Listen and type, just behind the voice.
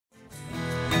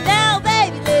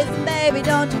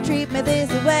don't you treat me this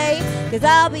way, 'cause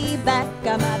I'll be back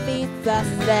on my feet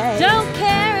someday. Don't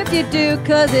care if you do,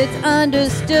 'cause it's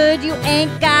understood. You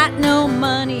ain't got no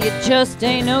money, it just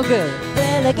ain't no good.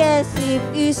 Well, I guess if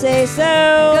you say so,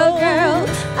 Go girl,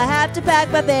 I have to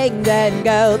pack my things and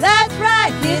go. That's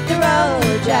right, hit the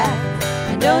road, Jack,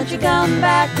 and don't you come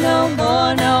back no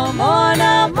more, no more,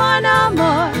 no more, no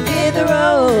more. Hit the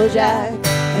road, Jack,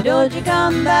 and don't you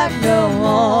come back no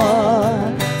more.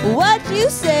 What you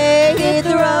say? Hit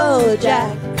the road,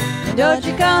 Jack, and don't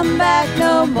you come back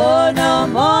no more, no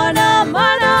more, no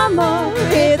more, no more.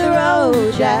 Hit the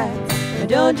road, Jack, and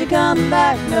don't you come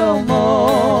back no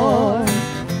more.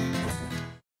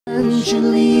 Man should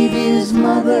leave his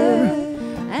mother,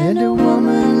 and a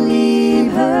woman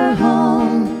leave her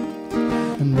home,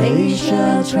 and they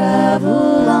shall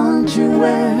travel on to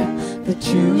where the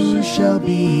two shall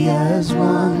be as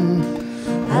one,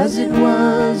 as it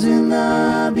was in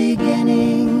the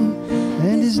beginning,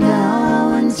 and is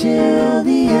now until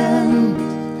the end.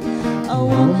 A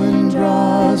woman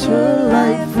draws her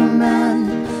life from man,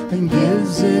 and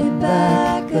gives it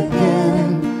back again,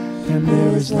 and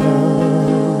there is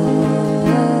love.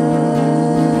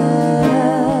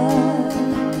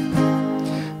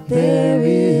 There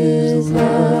is love.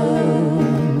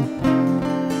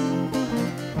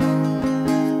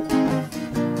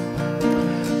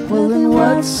 Well, then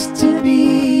what's to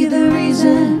be the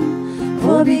reason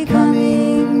for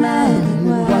becoming man and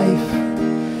wife?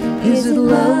 Is it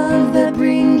love that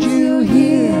brings you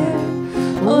here,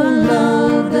 or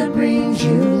love that brings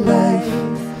you life?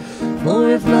 For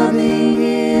if loving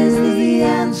is the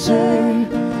answer,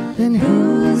 then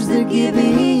who's the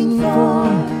giving for?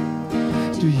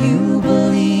 Do you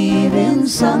believe in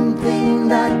something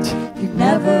that you've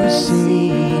never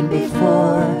seen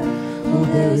before? Oh,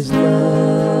 there is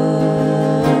love.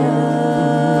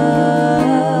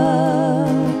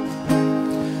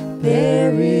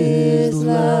 There is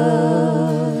love.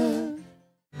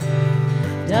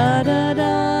 da da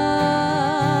da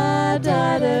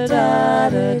da da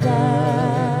da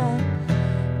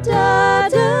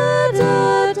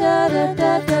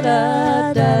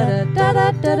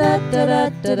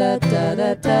da da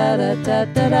da da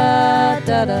da da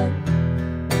da da.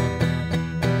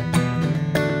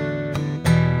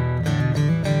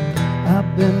 I've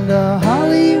been to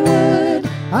Hollywood,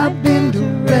 I've been to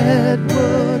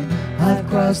Redwood, I've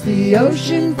crossed the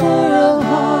ocean for a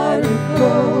heart of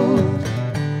gold.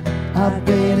 I've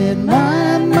been in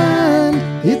my mind,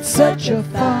 it's such a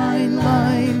fine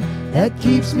line that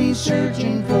keeps me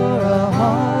searching for a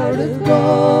heart of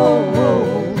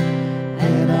gold.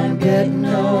 And I'm getting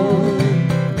old,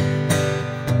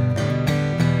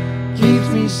 keeps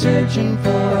me searching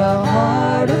for a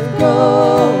heart of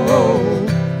gold.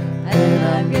 And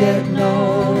I'm getting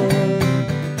old.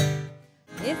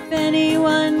 If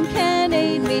anyone can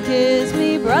aid me, 'tis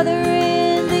me brother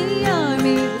in the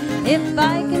army. If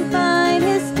I can find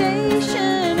his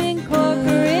station in Cork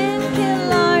or in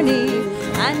Killarney,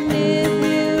 and if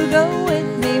you go with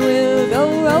me, we'll go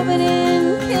roving in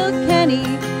Kilkenny.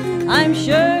 I'm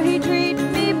sure he'd treat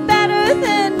me better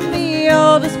than me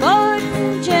old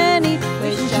sportin' Jenny.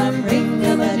 Wish I'm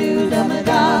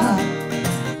ring-a-ma-doo-da-ma-da.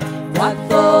 What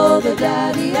for the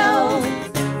daddy-o?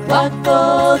 What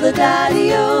for the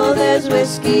daddy-o? There's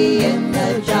whiskey in the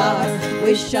jar.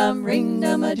 Wish I'm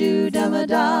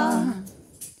ring-a-ma-doo-da-ma-da.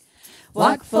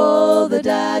 What for the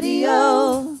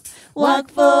daddy-o?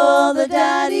 What for the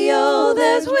daddy-o?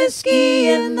 There's whiskey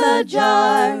in the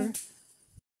jar.